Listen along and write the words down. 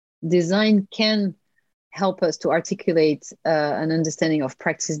design can help us to articulate an understanding of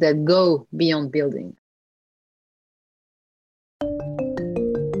practices that go beyond building.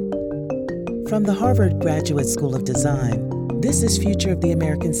 From the Harvard Graduate School of Design, this is Future of the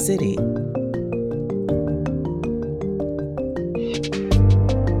American City.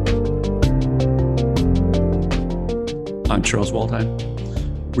 I'm Charles Waldheim.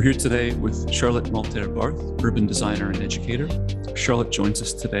 We're here today with Charlotte Malter-Barth, urban designer and educator. Charlotte joins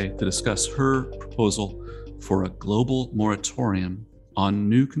us today to discuss her proposal for a global moratorium on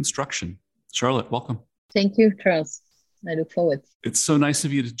new construction. Charlotte, welcome. Thank you, Charles. I look forward. It's so nice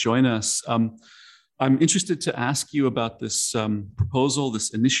of you to join us. I'm interested to ask you about this proposal,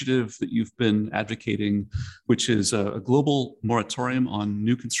 this initiative that you've been advocating, which is a global moratorium on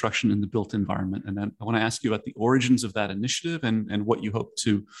new construction in the built environment. And then I want to ask you about the origins of that initiative and what you hope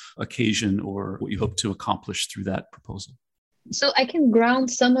to occasion or what you hope to accomplish through that proposal. So I can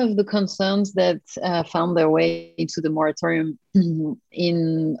ground some of the concerns that found their way to the moratorium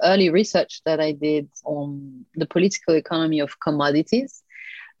in early research that I did on the political economy of commodities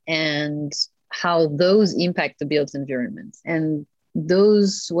and how those impact the built environment. And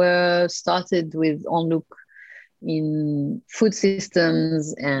those were started with onlook in food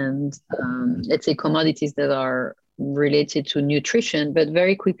systems and let's say commodities that are related to nutrition, but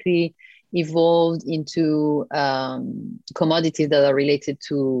very quickly evolved into commodities that are related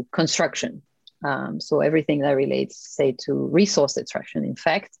to construction. So everything that relates, say, to resource extraction, in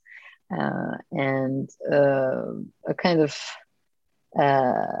fact, and a kind of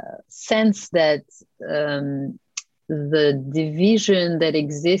sense that the division that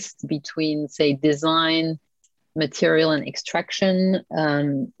exists between, say, design, material, and extraction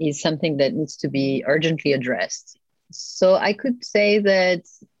is something that needs to be urgently addressed. So I could say that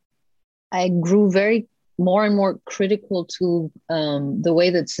I grew more and more critical to the way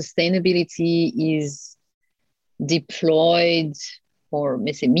that sustainability is deployed or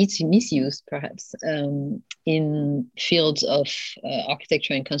misused perhaps in fields of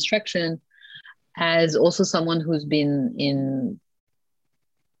architecture and construction, as also someone who's been in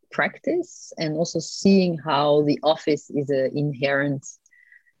practice and also seeing how the office is an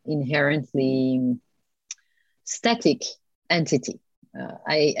inherently static entity.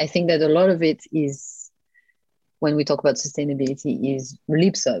 I think that a lot of it is, when we talk about sustainability, is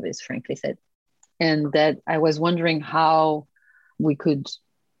lip service, frankly said. And that I was wondering how we could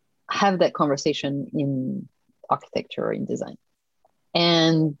have that conversation in architecture or in design.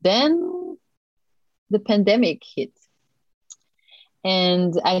 And then the pandemic hit.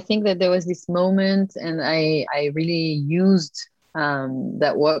 And I think that there was this moment, and I really used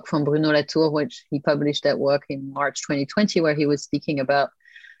that work from Bruno Latour, which he published that work in March 2020, where he was speaking about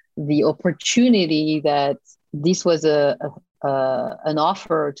the opportunity that this was an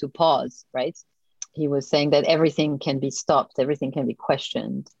offer to pause, right? He was saying that everything can be stopped, everything can be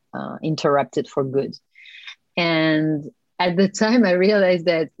questioned, interrupted for good. And at the time, I realized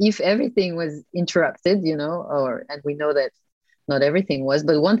that if everything was interrupted, and we know that not everything was,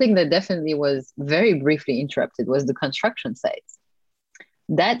 but one thing that definitely was very briefly interrupted was the construction sites.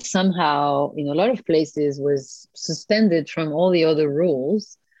 That somehow, in a lot of places, was suspended from all the other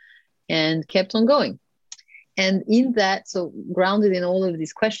rules and kept on going. And in that, so grounded in all of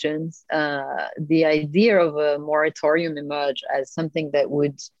these questions, the idea of a moratorium emerged as something that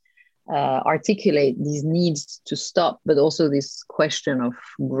would articulate these needs to stop, but also this question of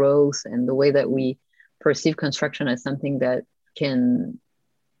growth and the way that we perceive construction as something that can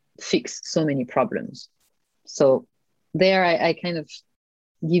fix so many problems. So there I kind of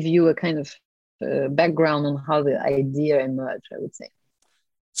give you a kind of background on how the idea emerged, I would say.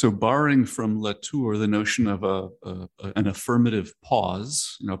 So borrowing from Latour, the notion of an affirmative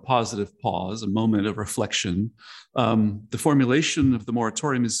pause, a positive pause, a moment of reflection, the formulation of the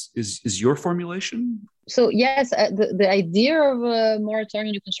moratorium is your formulation? So yes, the idea of a moratorium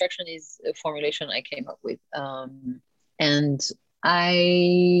in new construction is a formulation I came up with. And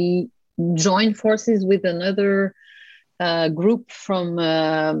I joined forces with another group from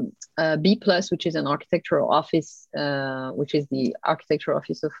B+, which is an architectural office, which is the architectural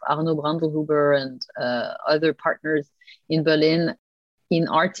office of Arno Brandelhuber and other partners in Berlin, in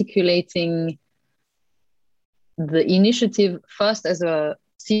articulating the initiative first as a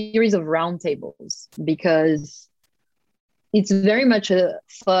series of roundtables, because it's very much a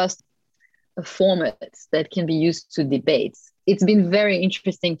format that can be used to debate. It's been very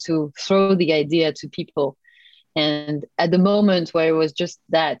interesting to throw the idea to people. And at the moment where it was just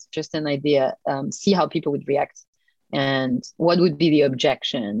an idea, see how people would react and what would be the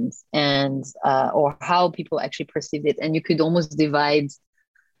objections and or how people actually perceived it. And you could almost divide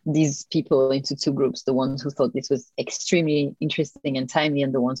these people into two groups: the ones who thought this was extremely interesting and timely,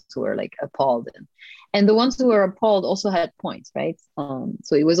 and the ones who were like appalled. And the ones who were appalled also had points, right?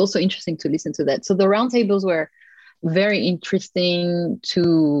 So it was also interesting to listen to that. So the roundtables were very interesting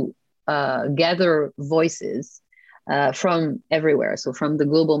to gather voices from everywhere. So from the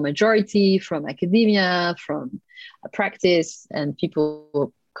global majority, from academia, from practice, and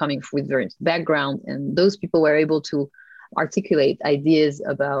people coming with various background. And those people were able to articulate ideas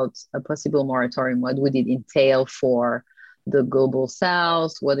about a possible moratorium. What would it entail for the global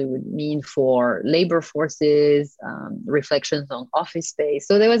South, what it would mean for labor forces, reflections on office space.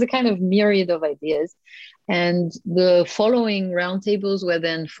 So there was a kind of myriad of ideas. And the following roundtables were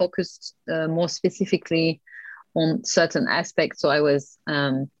then focused more specifically on certain aspects. So I was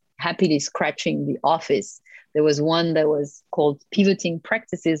happily scratching the office. There was one that was called Pivoting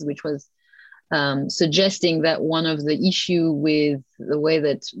Practices, which was suggesting that one of the issue with the way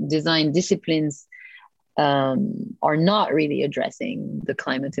that design disciplines are not really addressing the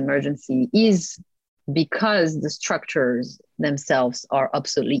climate emergency is because the structures themselves are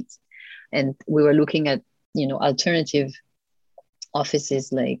obsolete. And we were looking at, alternative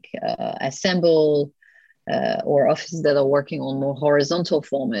offices like Assemble or offices that are working on more horizontal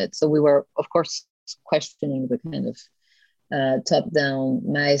formats. So we were, of course, questioning the kind of top-down,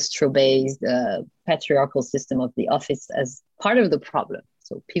 maestro-based, patriarchal system of the office as part of the problem.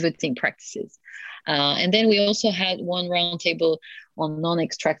 So pivoting practices. And then we also had one roundtable on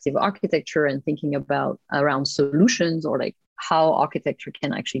non-extractive architecture and thinking about around solutions, or like how architecture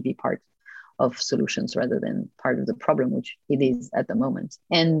can actually be part of solutions rather than part of the problem, which it is at the moment.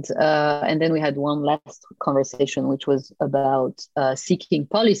 And then we had one last conversation, which was about seeking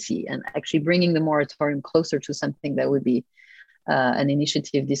policy and actually bringing the moratorium closer to something that would be an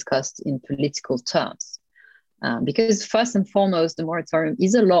initiative discussed in political terms. Because first and foremost, the moratorium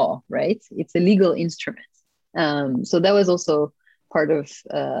is a law, right? It's a legal instrument. So that was also part of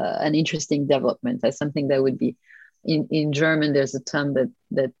an interesting development as something that would be, in German, there's a term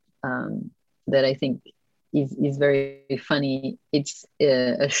that I think is very funny. It's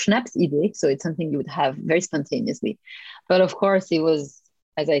a Schnapsidee, so it's something you would have very spontaneously. But of course, it was,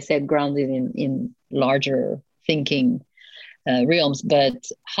 as I said, grounded in larger thinking realms. But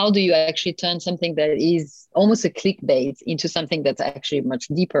how do you actually turn something that is almost a clickbait into something that's actually much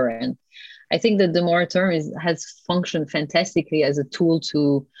deeper? And I think that the moratorium has functioned fantastically as a tool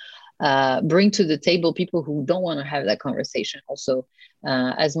to bring to the table people who don't want to have that conversation also,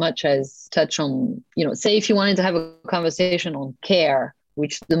 as much as touch on, say if you wanted to have a conversation on care,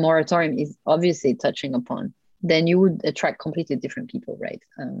 which the moratorium is obviously touching upon, then you would attract completely different people, right?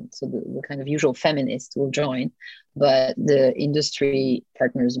 So the kind of usual feminists will join, but the industry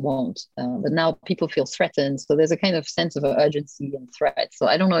partners won't. But now people feel threatened. So there's a kind of sense of urgency and threat. So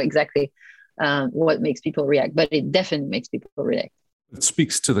I don't know exactly what makes people react, but it definitely makes people react. It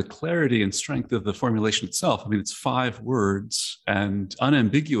speaks to the clarity and strength of the formulation itself. I mean, it's 5 words and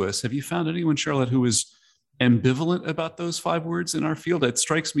unambiguous. Have you found anyone, Charlotte, who is ambivalent about those 5 words in our field? It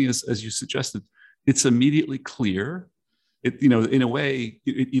strikes me as you suggested, it's immediately clear. In a way,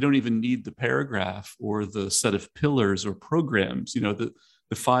 you don't even need the paragraph or the set of pillars or programs. The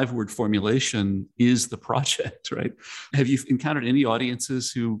 5-word formulation is the project, right? Have you encountered any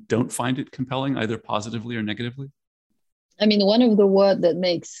audiences who don't find it compelling, either positively or negatively? I mean, one of the words that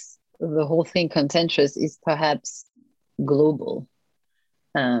makes the whole thing contentious is perhaps global.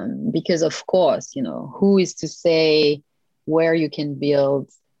 Because of course, who is to say where you can build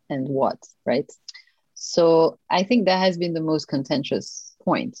and what, right? So I think that has been the most contentious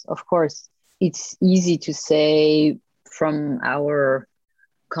point. Of course, it's easy to say from our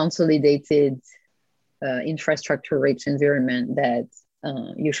consolidated infrastructure-rich environment that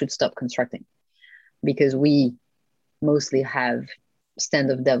you should stop constructing, because we mostly have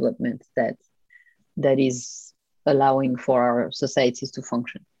standard of development that is allowing for our societies to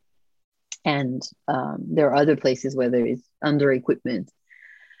function. And there are other places where there is under equipment.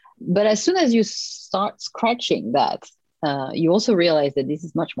 But as soon as you start scratching that, you also realize that this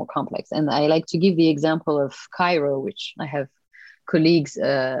is much more complex. And I like to give the example of Cairo, which I have colleagues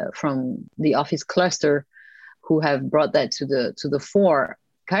from the office cluster who have brought that to the fore.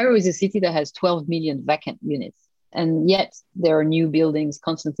 Cairo is a city that has 12 million vacant units. And yet there are new buildings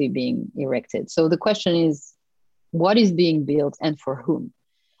constantly being erected. So the question is, what is being built and for whom?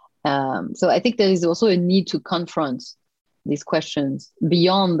 So I think there is also a need to confront these questions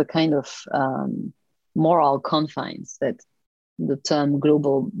beyond the kind of moral confines that the term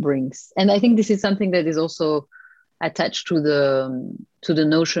global brings. And I think this is something that is also attached to the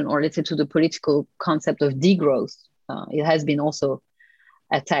notion, or let's say to the political concept of degrowth. It has been also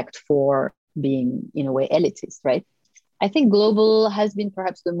attacked for being, in a way, elitist, right? I think global has been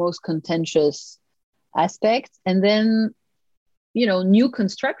perhaps the most contentious aspect. And then, new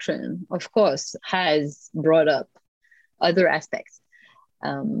construction, of course, has brought up other aspects.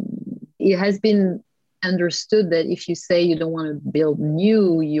 It has been understood that if you say you don't want to build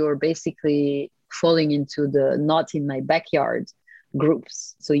new, you're basically falling into the not in my backyard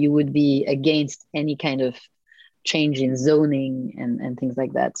groups. So you would be against any kind of change in zoning and things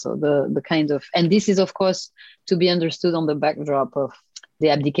like that. So the kind of, and this is of course to be understood on the backdrop of the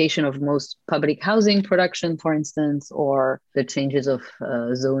abdication of most public housing production, for instance, or the changes of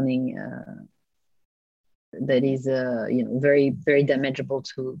zoning that is very, very damageable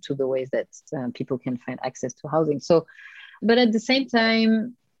to the ways that people can find access to housing. So, but at the same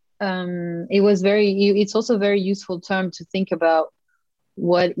time, it's also a very useful term to think about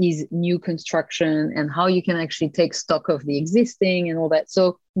what is new construction and how you can actually take stock of the existing and all that.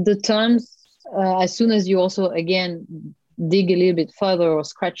 So the terms, as soon as you also, again, dig a little bit further or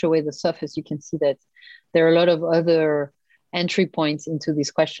scratch away the surface, you can see that there are a lot of other entry points into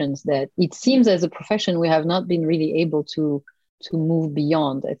these questions that it seems as a profession we have not been really able to move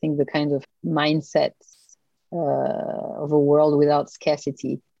beyond. I think the kind of mindset of a world without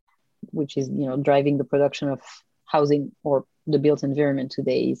scarcity, which is driving the production of housing or the built environment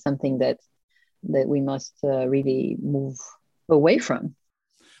today, is something that we must really move away from.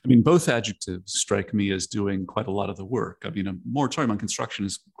 I mean, both adjectives strike me as doing quite a lot of the work. I mean, a moratorium on construction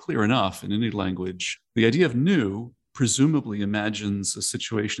is clear enough in any language. The idea of new presumably imagines a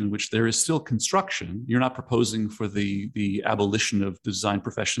situation in which there is still construction. You're not proposing for the abolition of design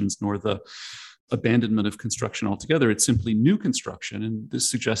professions nor the abandonment of construction altogether. It's simply new construction. And this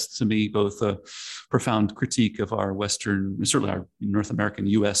suggests to me both a profound critique of our Western, certainly our North American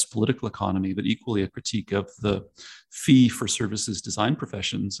US political economy, but equally a critique of the fee for services design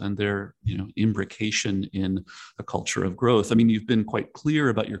professions and their imbrication in a culture of growth. I mean, you've been quite clear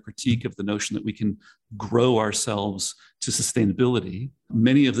about your critique of the notion that we can grow ourselves to sustainability.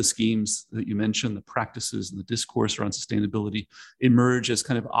 Many of the schemes that you mentioned, the practices and the discourse around sustainability, emerge as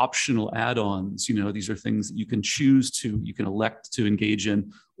kind of optional add-ons. These are things that you can you can elect to engage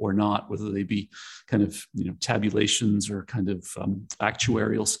in or not, whether they be kind of tabulations or kind of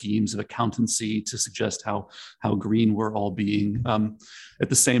actuarial schemes of accountancy to suggest how green we're all being. At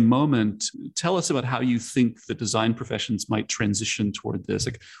the same moment, tell us about how you think the design professions might transition toward this.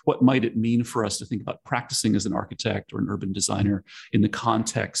 Like, what might it mean for us to think about practicing as an architect or an urban designer in the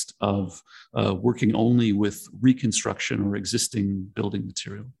context of working only with reconstruction or existing building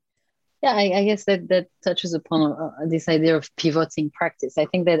material? Yeah, I guess that touches upon this idea of pivoting practice. I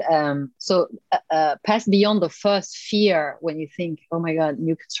think that past beyond the first fear when you think, oh my God,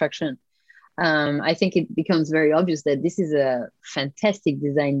 new construction, I think it becomes very obvious that this is a fantastic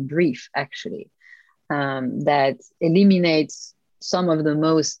design brief, actually, that eliminates some of the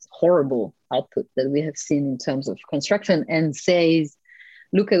most horrible output that we have seen in terms of construction and says,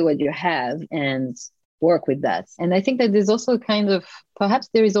 look at what you have and work with that. And I think that there's also perhaps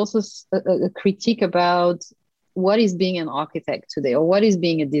there is also a critique about what is being an architect today or what is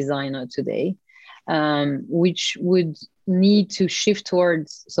being a designer today, which would need to shift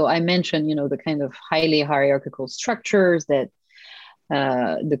towards, so I mentioned, the kind of highly hierarchical structures that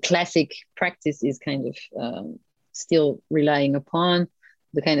the classic practice is kind of still relying upon,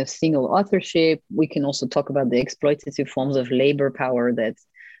 the kind of single authorship. We can also talk about the exploitative forms of labor power that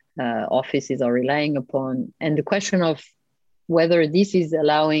offices are relying upon, and the question of whether this is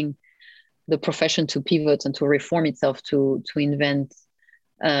allowing the profession to pivot and to reform itself to invent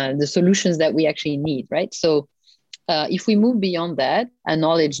the solutions that we actually need, right? So if we move beyond that,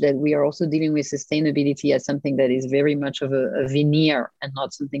 acknowledge that we are also dealing with sustainability as something that is very much of a veneer and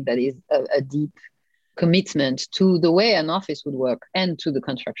not something that is a deep commitment to the way an office would work and to the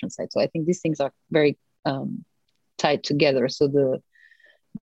construction site. So I think these things are very tied together. So the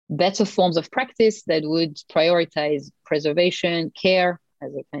better forms of practice that would prioritize preservation, care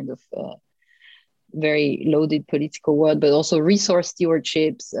as a kind of very loaded political word, but also resource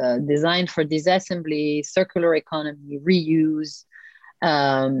stewardships, design for disassembly, circular economy, reuse,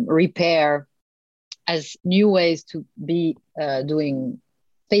 repair, as new ways to be doing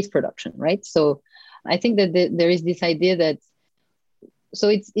space production, right? So I think that there is this idea that, so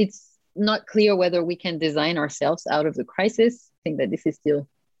it's not clear whether we can design ourselves out of the crisis. I think that this is still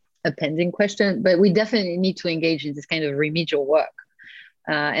a pending question, but we definitely need to engage in this kind of remedial work.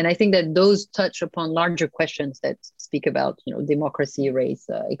 And I think that those touch upon larger questions that speak about, democracy, race,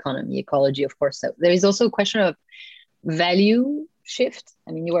 economy, ecology, of course. So there is also a question of value shift?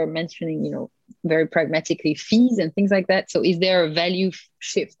 I mean, you were mentioning, very pragmatically fees and things like that. So is there a value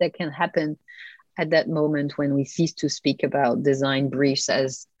shift that can happen at that moment when we cease to speak about design briefs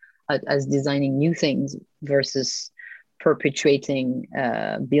as designing new things versus perpetuating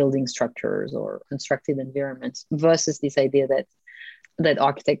building structures or constructed environments, versus this idea that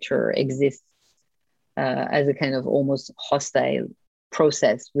architecture exists as a kind of almost hostile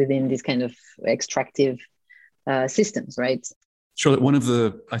process within these kind of extractive systems, right? Charlotte, one of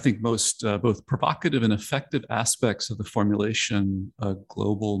the, I think, most both provocative and effective aspects of the formulation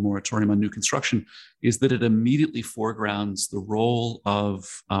global moratorium on new construction is that it immediately foregrounds the role of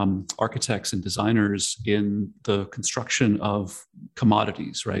architects and designers in the construction of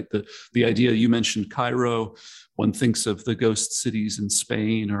commodities, right? The idea you mentioned, Cairo, one thinks of the ghost cities in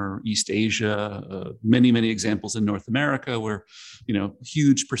Spain or East Asia, many, many examples in North America where,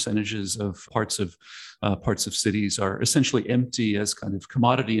 huge percentages of parts of cities are essentially empty as kind of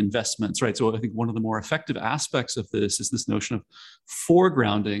commodity investments, right? So I think one of the more effective aspects of this is this notion of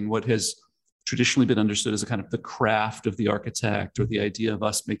foregrounding what has traditionally been understood as a kind of the craft of the architect, or the idea of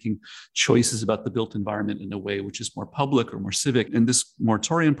us making choices about the built environment in a way which is more public or more civic. And this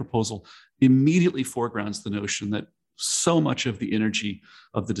moratorium proposal immediately foregrounds the notion that so much of the energy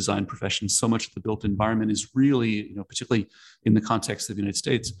of the design profession, so much of the built environment is really, particularly in the context of the United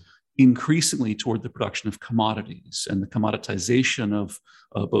States, increasingly toward the production of commodities and the commoditization of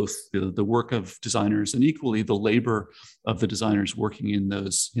both the work of designers and equally the labor of the designers working in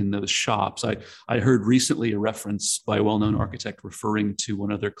those shops. I heard recently a reference by a well-known architect referring to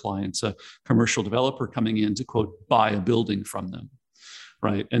one of their clients, a commercial developer coming in to, quote, buy a building from them.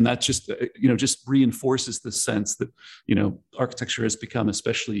 Right. And that just reinforces the sense that, architecture has become,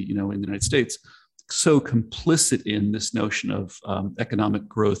 especially, in the United States, so complicit in this notion of economic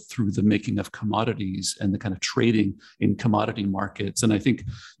growth through the making of commodities and the kind of trading in commodity markets. And I think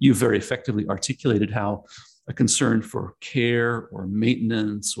you very effectively articulated how a concern for care or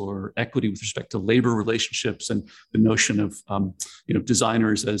maintenance or equity with respect to labor relationships and the notion of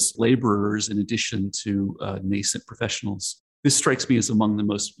designers as laborers in addition to nascent professionals. This strikes me as among the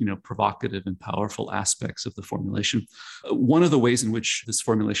most provocative and powerful aspects of the formulation. One of the ways in which this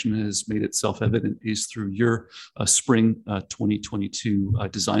formulation has made itself evident is through your spring 2022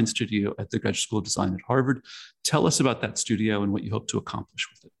 design studio at the Graduate School of Design at Harvard. Tell us about that studio and what you hope to accomplish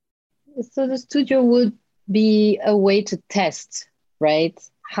with it. So the studio would be a way to test, right?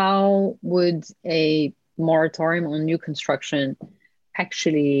 How would a moratorium on new construction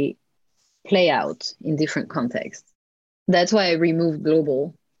actually play out in different contexts? That's why I removed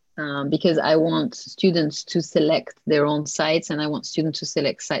global, because I want students to select their own sites, and I want students to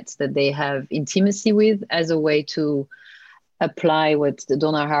select sites that they have intimacy with as a way to apply what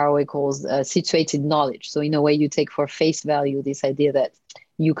Donna Haraway calls situated knowledge. So in a way, you take for face value this idea that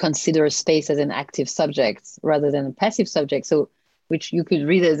you consider space as an active subject rather than a passive subject. So, which you could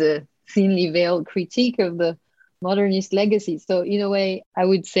read as a thinly veiled critique of the modernist legacy. So in a way, I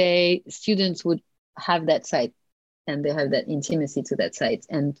would say students would have that site, and they have that intimacy to that site,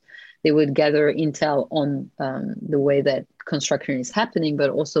 and they would gather intel on the way that construction is happening, but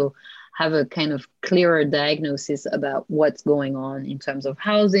also have a kind of clearer diagnosis about what's going on in terms of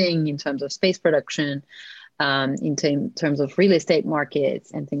housing, in terms of space production, in terms of real estate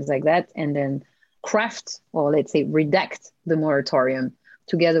markets and things like that, and then craft, or let's say redact, the moratorium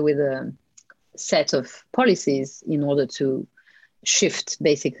together with a set of policies in order to shift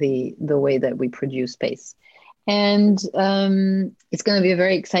basically the way that we produce space. And it's going to be a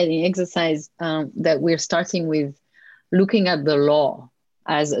very exciting exercise that we're starting with, looking at the law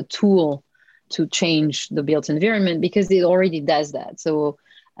as a tool to change the built environment, because it already does that. So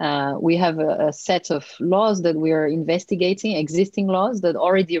we have a set of laws that we are investigating, existing laws that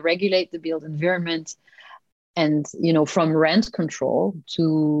already regulate the built environment, and from rent control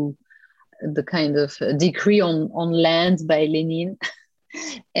to the kind of decree on land by Lenin,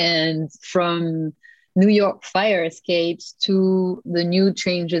 and from New York fire escapes to the new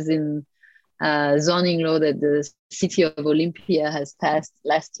changes in zoning law that the city of Olympia has passed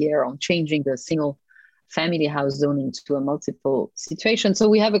last year on changing the single family house zoning to a multiple situation. So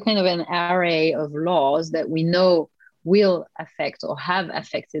we have a kind of an array of laws that we know will affect or have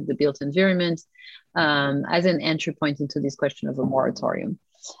affected the built environment as an entry point into this question of a moratorium.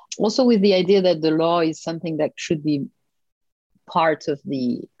 Also with the idea that the law is something that should be part of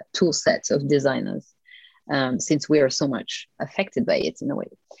the tool sets of designers, since we are so much affected by it in a way.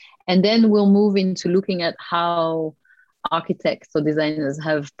 And then we'll move into looking at how architects or designers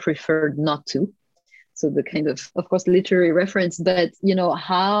have preferred not to. So the kind of course, literary reference, but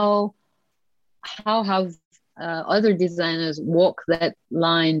how have other designers walk that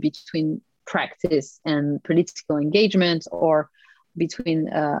line between practice and political engagement, or between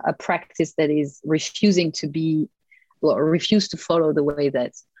a practice that is refuse to follow the way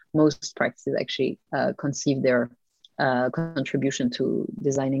that most practices actually conceive their contribution to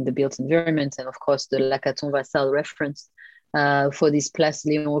designing the built environment. And of course, the Lacaton-Vassal reference for this Place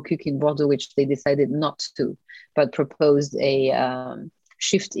Léon Aucuc in Bordeaux, which they decided not to, but proposed a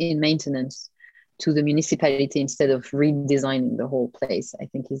shift in maintenance to the municipality instead of redesigning the whole place, I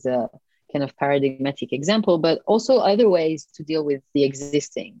think is a kind of paradigmatic example, but also other ways to deal with the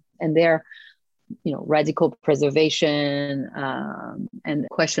existing. And there, radical preservation and the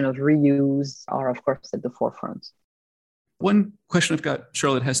question of reuse are, of course, at the forefront. One question I've got,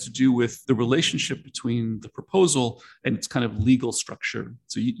 Charlotte, has to do with the relationship between the proposal and its kind of legal structure.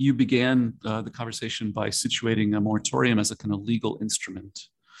 So you began the conversation by situating a moratorium as a kind of legal instrument.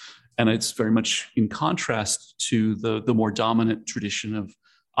 And it's very much in contrast to the more dominant tradition of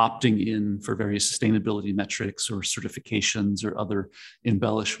opting in for various sustainability metrics or certifications or other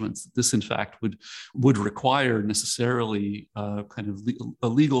embellishments. This, in fact, would require necessarily kind of a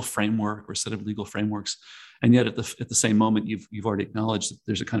legal framework or a set of legal frameworks. And yet, at the same moment, you've already acknowledged that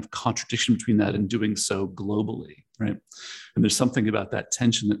there's a kind of contradiction between that and doing so globally, right? And there's something about that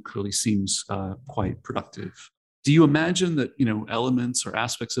tension that clearly seems quite productive. Do you imagine that elements or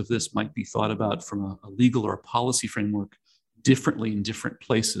aspects of this might be thought about from a legal or a policy framework differently in different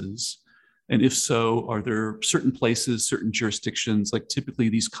places? And if so, are there certain places, certain jurisdictions, like typically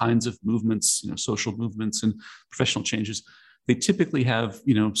these kinds of movements, social movements and professional changes, they typically have,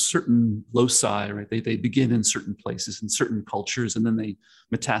 certain loci, right? They begin in certain places, in certain cultures, and then they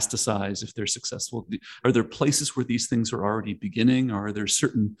metastasize if they're successful. Are there places where these things are already beginning, or are there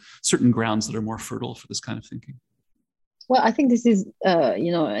certain grounds that are more fertile for this kind of thinking? Well, I think this is,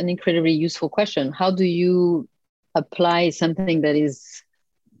 an incredibly useful question. How do you apply something that is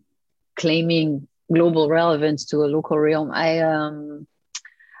claiming global relevance to a local realm?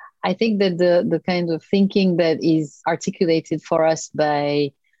 I think that the kind of thinking that is articulated for us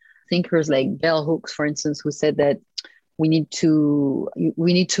by thinkers like Bell Hooks, for instance, who said that we need to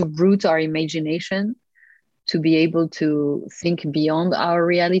root our imagination to be able to think beyond our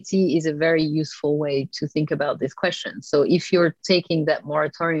reality, is a very useful way to think about this question. So if you're taking that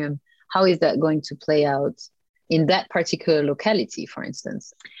moratorium, how is that going to play out in that particular locality, for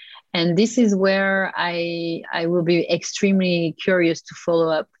instance? And this is where I will be extremely curious to follow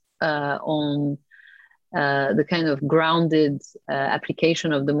up on the kind of grounded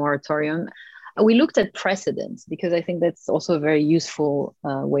application of the moratorium. We looked at precedents because I think that's also a very useful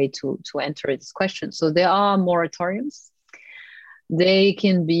way to enter this question. So there are moratoriums. They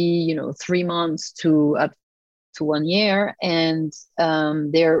can be, 3 months to up to 1 year, and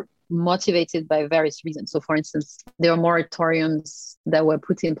they're motivated by various reasons. So for instance, there are moratoriums that were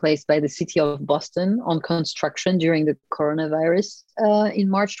put in place by the city of Boston on construction during the coronavirus in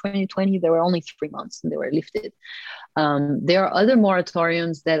March 2020. There were only 3 months and they were lifted. There are other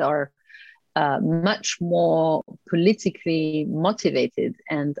moratoriums that are much more politically motivated,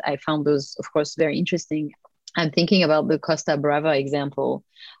 and I found those, of course, very interesting. I'm thinking about the Costa Brava example,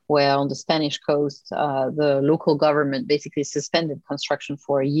 where on the Spanish coast, the local government basically suspended construction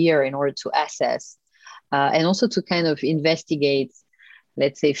for a year in order to assess and also to kind of investigate,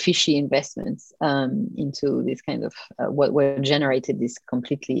 let's say, fishy investments into this kind of what were generated this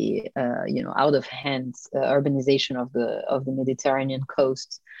completely, out of hand urbanization of the Mediterranean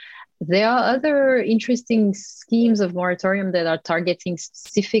coast. There are other interesting schemes of moratorium that are targeting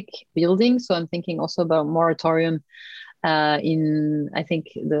specific buildings. So I'm thinking also about moratorium in, I think,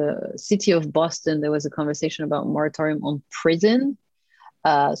 the city of Boston. There was a conversation about moratorium on prison.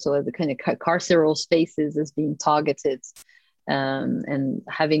 So the kind of carceral spaces as being targeted and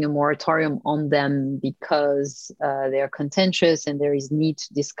having a moratorium on them because they are contentious and there is need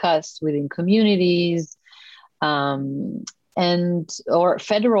to discuss within communities. Or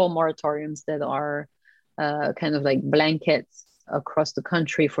federal moratoriums that are kind of like blankets across the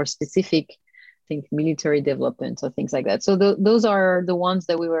country for specific, I think, military development or things like that. So those are the ones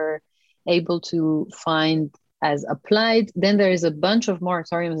that we were able to find as applied. Then there is a bunch of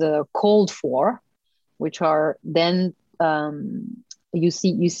moratoriums that are called for, which are then you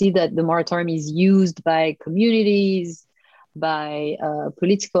see that the moratorium is used by communities, by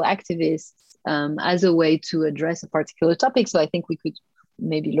political activists, as a way to address a particular topic. So I think we could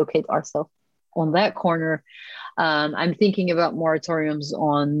maybe locate ourselves on that corner. I'm thinking about moratoriums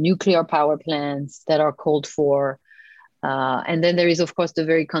on nuclear power plants that are called for. And then there is, of course, the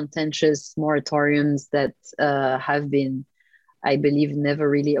very contentious moratoriums that have been I believe, never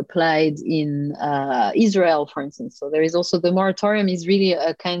really applied in Israel, for instance. So there is also the moratorium is really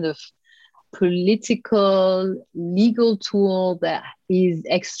a kind of political, legal tool that is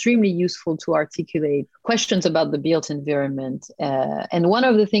extremely useful to articulate questions about the built environment. And one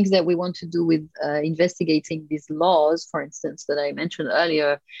of the things that we want to do with investigating these laws, for instance, that I mentioned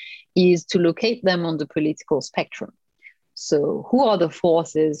earlier, is to locate them on the political spectrum. So who are the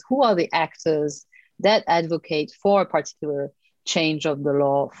forces, who are the actors that advocate for a particular change of the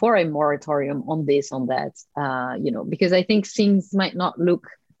law, for a moratorium on this, on that, because I think things might look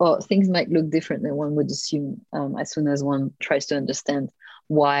different than one would assume as soon as one tries to understand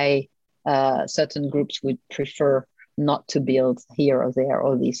why certain groups would prefer not to build here or there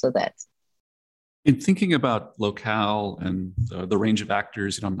or this or that. In thinking about locale and the range of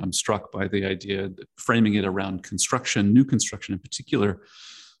actors, I'm struck by the idea that framing it around construction, new construction in particular,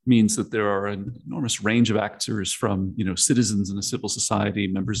 means that there are an enormous range of actors from, citizens in a civil society,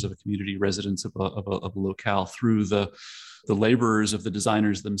 members of a community, residents of a locale, through the laborers of the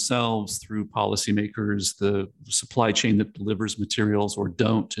designers themselves, through policymakers, the supply chain that delivers materials or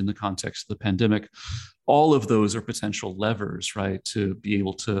don't in the context of the pandemic. All of those are potential levers, right, to be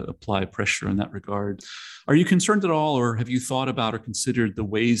able to apply pressure in that regard. Are you concerned at all, or have you thought about or considered the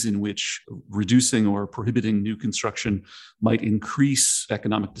ways in which reducing or prohibiting new construction might increase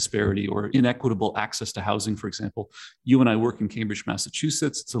economic disparity or inequitable access to housing, for example? You and I work in Cambridge,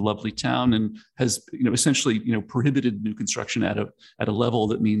 Massachusetts. It's a lovely town and has, essentially, prohibited new construction at a level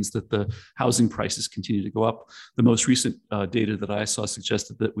that means that the housing prices continue to go up. The most recent data that I saw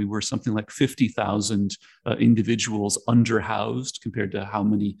suggested that we were something like 50,000 individuals underhoused compared to how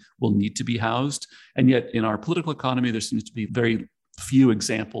many will need to be housed. And yet in our political economy, there seems to be very few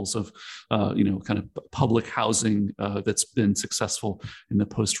examples of, kind of public housing that's been successful in the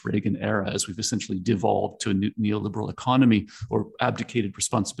post-Reagan era, as we've essentially devolved to a neoliberal economy, or abdicated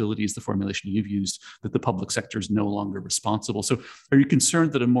responsibility is the formulation you've used, that the public sector is no longer responsible. So are you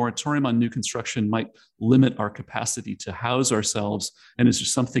concerned that a moratorium on new construction might limit our capacity to house ourselves? And is there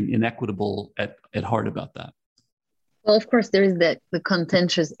something inequitable at heart about that? Well, of course, there is the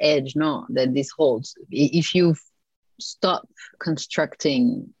contentious edge, that this holds. If you stop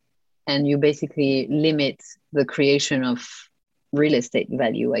constructing and you basically limit the creation of real estate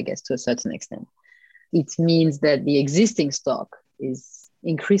value, I guess, to a certain extent, it means that the existing stock is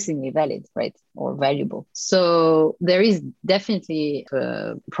increasingly valid, right, or valuable. So there is definitely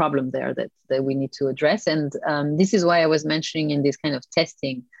a problem there that we need to address. And this is why I was mentioning in this kind of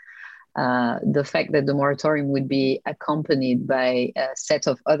testing the fact that the moratorium would be accompanied by a set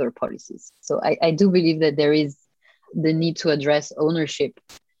of other policies. So I do believe that there is the need to address ownership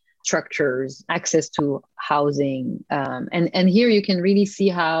structures, access to housing. And here you can really see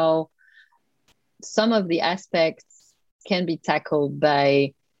how some of the aspects can be tackled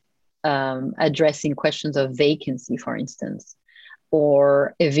by addressing questions of vacancy, for instance,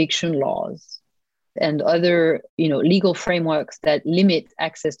 or eviction laws and other, legal frameworks that limit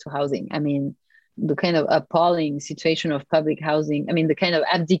access to housing. I mean, the kind of appalling situation of public housing, the kind of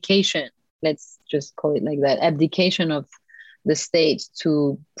abdication, let's just call it like that, abdication of the state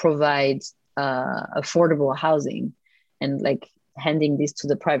to provide affordable housing, and handing this to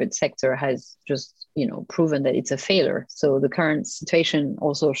the private sector has just, proven that it's a failure. So the current situation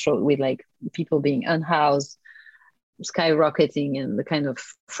also showed with people being unhoused, skyrocketing, and the kind of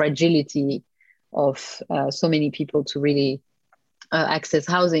fragility of so many people to really access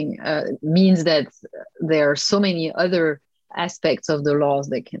housing means that there are so many other aspects of the laws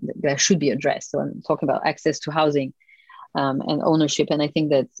that should be addressed. So I'm talking about access to housing and ownership. And I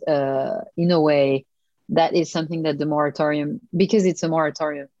think that in a way, that is something that the moratorium, because it's a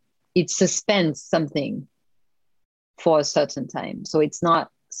moratorium, it suspends something for a certain time. So it's not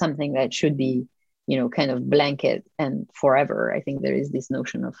something that should be, kind of blanket and forever. I think there is this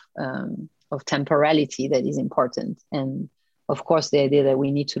notion of temporality that is important. And of course, the idea that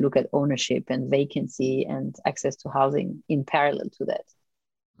we need to look at ownership and vacancy and access to housing in parallel to that.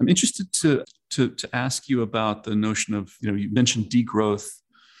 I'm interested to ask you about the notion of, you mentioned degrowth.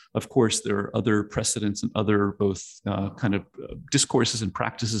 Of course, there are other precedents and other both discourses and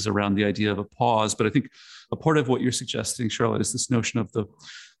practices around the idea of a pause. But I think a part of what you're suggesting, Charlotte, is this notion of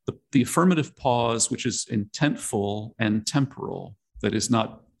the affirmative pause, which is intentful and temporal. That is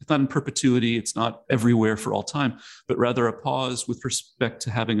not, it's not in perpetuity, it's not everywhere for all time, but rather a pause with respect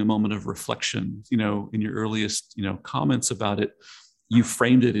to having a moment of reflection. In your earliest, comments about it, you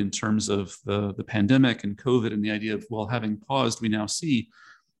framed it in terms of the pandemic and COVID and the idea of, well, having paused, we now see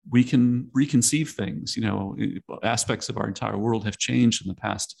we can reconceive things. Aspects of our entire world have changed in the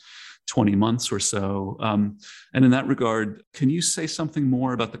past 20 months or so. And in that regard, can you say something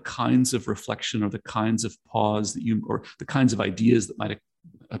more about the kinds of reflection or the kinds of pause or the kinds of ideas that might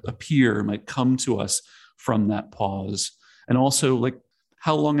appear, might come to us from that pause? And also, like,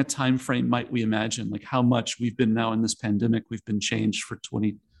 how long a time frame might we imagine? Like, how much we've been now in this pandemic, we've been changed for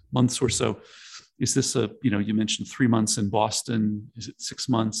 20 months or so. Is this you mentioned 3 months in Boston. Is it 6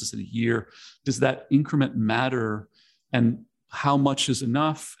 months? Is it a year? Does that increment matter? And how much is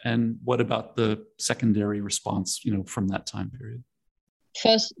enough? And what about the secondary response, from that time period?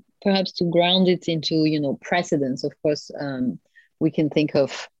 First, perhaps to ground it into, precedents. Of course, we can think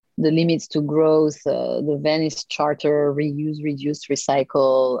of the limits to growth, the Venice Charter, reuse, reduce,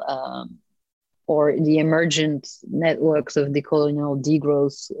 recycle, or the emergent networks of decolonial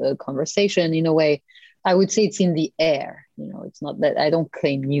degrowth conversation. In a way, I would say it's in the air. It's not that I don't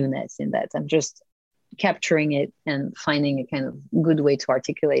claim newness in that. I'm just capturing it and finding a kind of good way to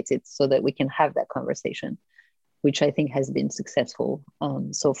articulate it so that we can have that conversation, which I think has been successful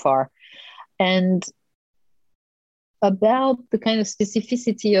so far. And about the kind of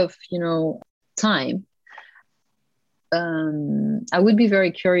specificity of, time, I would be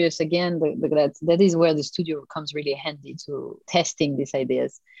very curious again, that is where the studio comes really handy to testing these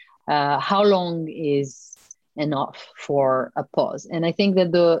ideas. How long is enough for a pause? And I think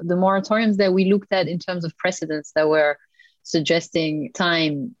that the moratoriums that we looked at in terms of precedents that were suggesting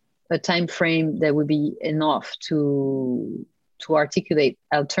a time frame that would be enough to articulate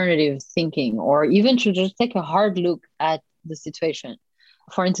alternative thinking, or even to just take a hard look at the situation.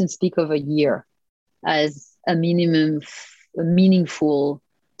 For instance, speak of a year as a meaningful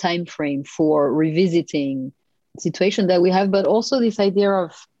time frame for revisiting the situation that we have, but also this idea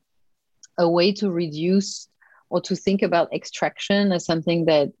of a way to reduce or to think about extraction as something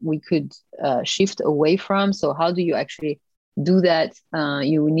that we could shift away from. So how do you actually do that?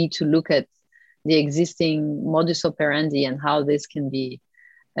 You need to look at the existing modus operandi and how this can be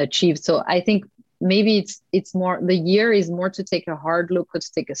achieved. So I think maybe it's more, the year is more to take a hard look, or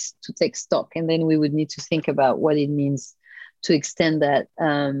to take stock, and then we would need to think about what it means to extend that,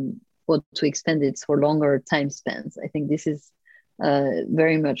 or to extend it for longer time spans. I think this is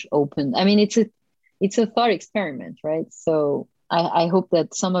very much open. I mean, it's a thought experiment, right? So I hope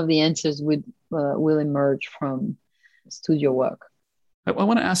that some of the answers will emerge from studio work. I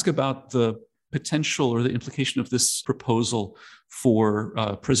want to ask about the potential or the implication of this proposal for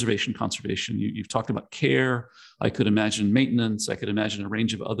preservation conservation. You've talked about care. I could imagine maintenance. I could imagine a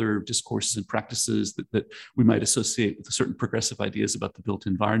range of other discourses and practices that we might associate with certain progressive ideas about the built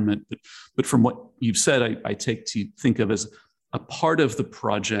environment. But from what you've said, I take to think of as a part of the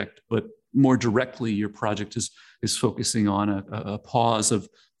project, but more directly, your project is focusing on a pause of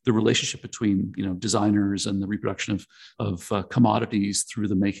the relationship between designers and the reproduction of commodities through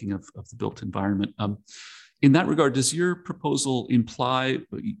the making of the built environment. In that regard, does your proposal imply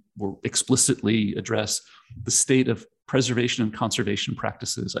or explicitly address the state of preservation and conservation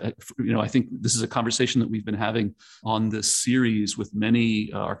practices? I think this is a conversation that we've been having on this series with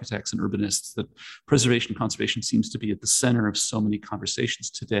many architects and urbanists, that preservation and conservation seems to be at the center of so many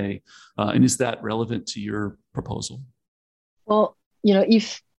conversations today. And is that relevant to your proposal? Well,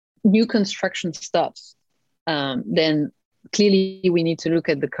 if new construction stops, then clearly we need to look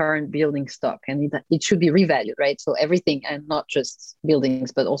at the current building stock, and it should be revalued, right? So everything, and not just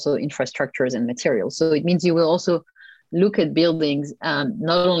buildings, but also infrastructures and materials. So it means you will also look at buildings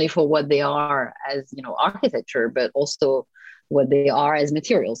not only for what they are as architecture, but also what they are as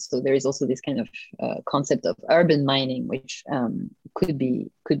materials. So there is also this kind of concept of urban mining, which could be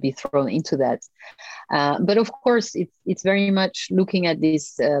thrown into that. But of course, it's very much looking at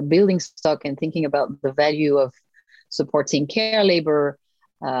this building stock and thinking about the value of supporting care labor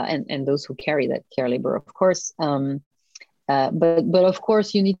and those who carry that care labor, of course. But of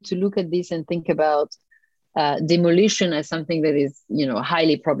course, you need to look at this and think about demolition as something that is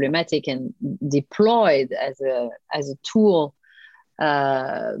highly problematic, and deployed as a tool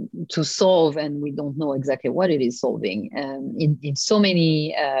to solve, and we don't know exactly what it is solving in so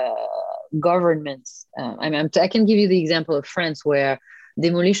many governments. I can give you the example of France, where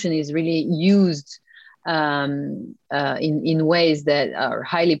demolition is really used in ways that are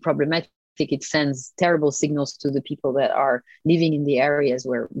highly problematic. It sends terrible signals to the people that are living in the areas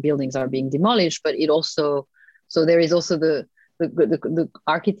where buildings are being demolished, but so there is also the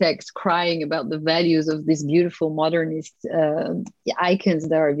architects crying about the values of these beautiful modernist icons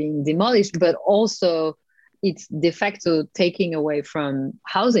that are being demolished, but also it's de facto taking away from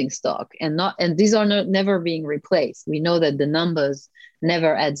housing stock, and these are never being replaced. We know that the numbers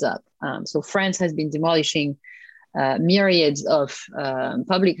never adds up. So France has been demolishing myriads of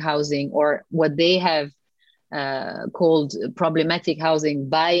public housing, or what they have called problematic housing,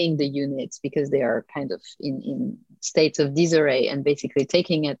 buying the units because they are kind of in states of disarray, and basically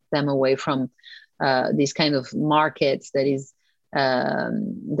taking them away from this kind of markets that is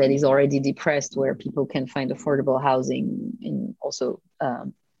already depressed, where people can find affordable housing and also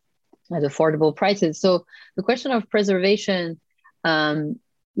at affordable prices. So the question of preservation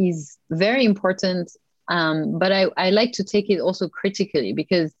is very important, but I like to take it also critically,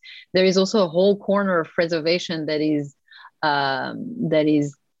 because there is also a whole corner of preservation that is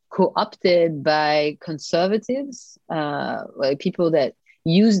co-opted by conservatives, like people that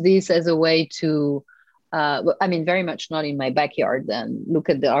use this as a way to very much not in my backyard. Then look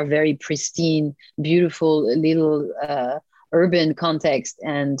at our very pristine, beautiful little urban context,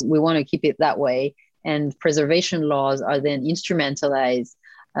 and we want to keep it that way. And preservation laws are then instrumentalized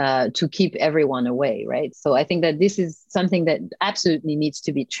to keep everyone away, right? So I think that this is something that absolutely needs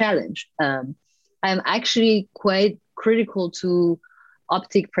to be challenged. I'm actually quite critical to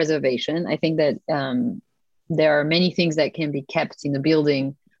optic preservation. I think that there are many things that can be kept in a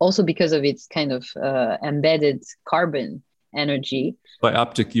building, also because of its kind of embedded carbon energy. By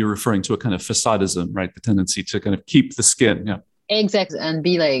optic, you're referring to a kind of facadism, right? The tendency to kind of keep the skin. Yeah. Exactly. And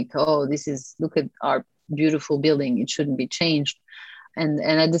be like, oh, look at our beautiful building. It shouldn't be changed. And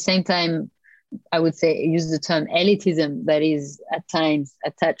at the same time, I would say use the term elitism that is at times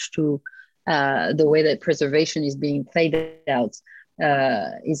attached to the way that preservation is being played out.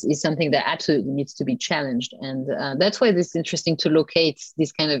 Is something that absolutely needs to be challenged. And that's why it's interesting to locate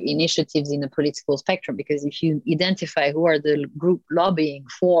these kind of initiatives in the political spectrum, because if you identify who are the group lobbying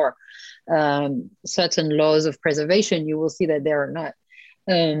for certain laws of preservation, you will see that they are not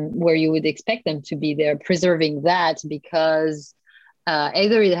where you would expect them to be. They're preserving that because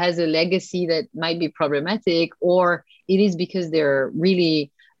either it has a legacy that might be problematic, or it is because they're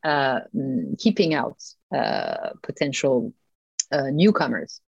really keeping out potential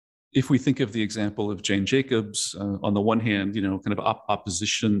newcomers. If we think of the example of Jane Jacobs, on the one hand, kind of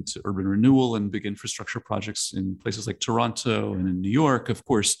opposition to urban renewal and big infrastructure projects in places like Toronto and in New York, of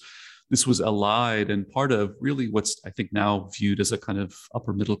course, this was allied and part of really what's I think now viewed as a kind of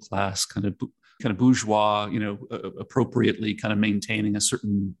upper middle class kind of bourgeois, appropriately kind of maintaining a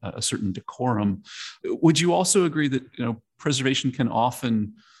certain decorum. Would you also agree that preservation can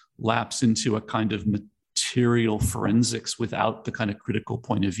often lapse into a kind of material forensics without the kind of critical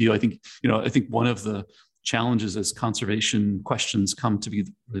point of view? I think one of the challenges as conservation questions come to be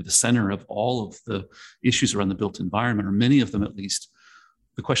really the center of all of the issues around the built environment, or many of them at least.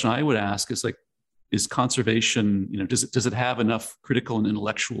 The question I would ask is is conservation, does it have enough critical and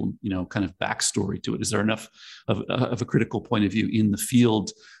intellectual, kind of backstory to it? Is there enough of a critical point of view in the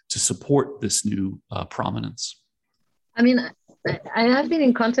field to support this new prominence? I mean, I have been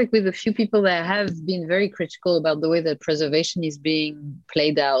in contact with a few people that have been very critical about the way that preservation is being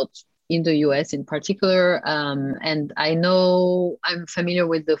played out in the US in particular. And I know I'm familiar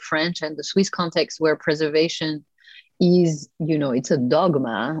with the French and the Swiss context, where preservation is, it's a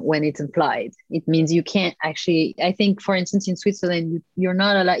dogma when it's applied. It means you can't actually, I think, for instance, in Switzerland, you're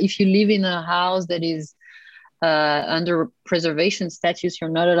not allowed, if you live in a house that is under preservation status, you're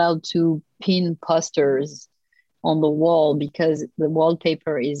not allowed to pin posters on the wall because the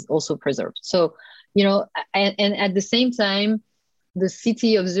wallpaper is also preserved. So, and at the same time, the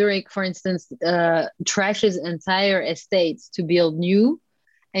city of Zurich, for instance, trashes entire estates to build new.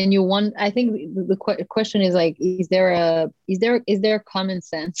 And I think the question is is there common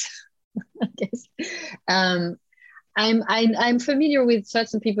sense? I guess. I'm familiar with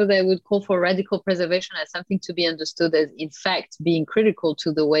certain people that would call for radical preservation as something to be understood as, in fact, being critical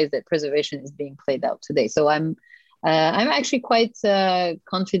to the ways that preservation is being played out today. So I'm actually quite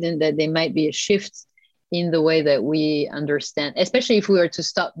confident that there might be a shift in the way that we understand, especially if we were to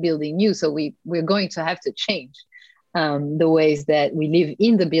stop building new. So we're going to have to change the ways that we live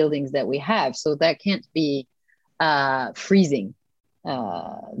in the buildings that we have. So that can't be freezing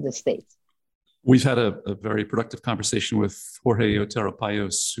the state. We've had a very productive conversation with Jorge Otero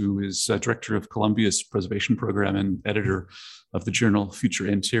Payos, who is director of Columbia's preservation program and editor of the journal Future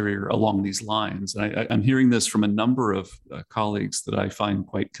Interior, along these lines. And I'm hearing this from a number of colleagues that I find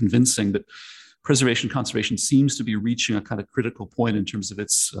quite convincing, that conservation seems to be reaching a kind of critical point in terms of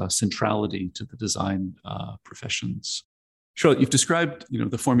its centrality to the design professions. Charlotte, you've described,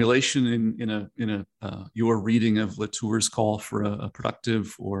 the formulation in your reading of Latour's call for a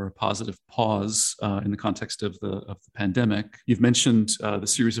productive or a positive pause in the context of the pandemic. You've mentioned the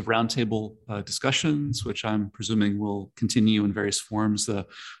series of roundtable discussions, which I'm presuming will continue in various forms.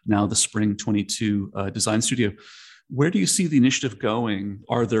 Now the Spring 22 Design Studio. Where do you see the initiative going?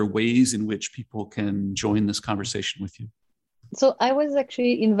 Are there ways in which people can join this conversation with you? So I was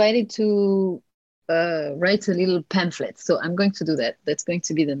actually invited to write a little pamphlet. So I'm going to do that. That's going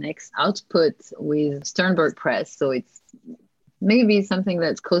to be the next output with Sternberg Press. So it's maybe something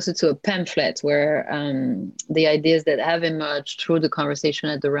that's closer to a pamphlet where the ideas that have emerged through the conversation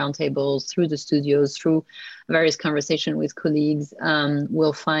at the roundtables, through the studios, through various conversations with colleagues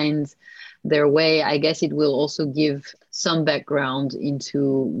will find their way. I guess it will also give some background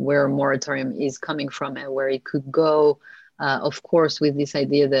into where moratorium is coming from and where it could go. Of course, with this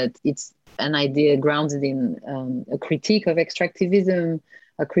idea that it's an idea grounded in a critique of extractivism,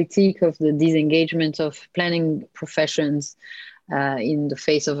 a critique of the disengagement of planning professions in the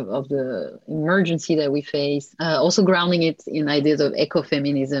face of the emergency that we face, also grounding it in ideas of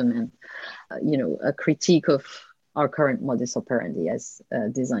ecofeminism and, a critique of our current modus operandi as a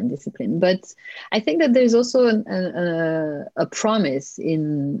design discipline. But I think that there's also a promise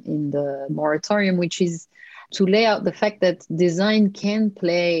in the moratorium, which is to lay out the fact that design can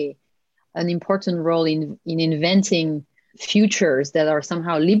play an important role in inventing futures that are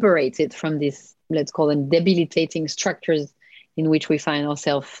somehow liberated from these, let's call them, debilitating structures in which we find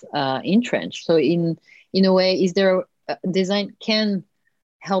ourselves entrenched. So in a way, design can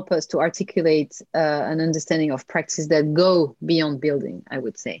help us to articulate an understanding of practice that go beyond building, I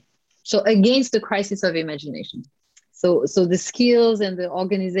would say. So against the crisis of imagination. So the skills and the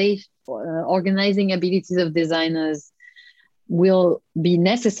organizing abilities of designers will be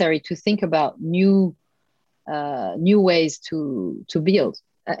necessary to think about new ways to build.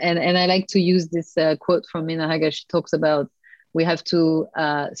 And I like to use this quote from Mina Haga. She talks about we have to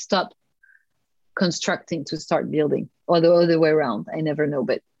stop constructing to start building, or the other way around. I never know,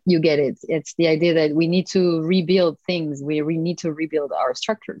 but you get it. It's the idea that we need to rebuild things. We need to rebuild our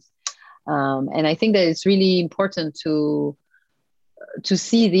structures. And I think that it's really important to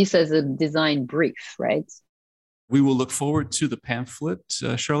see this as a design brief, right? We will look forward to the pamphlet.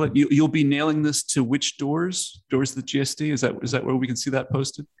 Charlotte, you'll be nailing this to which doors? Doors of the GSD? Is that where we can see that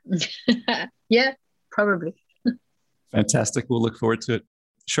posted? Yeah, probably. Fantastic. We'll look forward to it.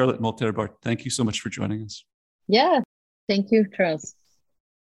 Charlotte Molterer-Barth, thank you so much for joining us. Yeah, thank you, Charles.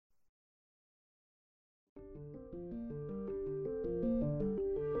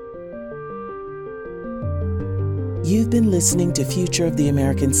 You've been listening to Future of the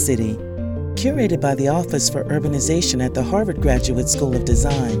American City, curated by the Office for Urbanization at the Harvard Graduate School of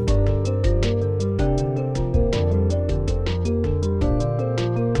Design.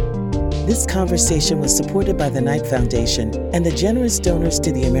 This conversation was supported by the Knight Foundation and the generous donors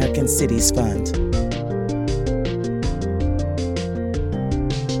to the American Cities Fund.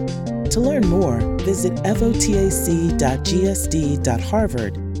 To learn more, visit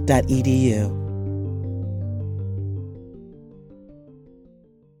fotac.gsd.harvard.edu.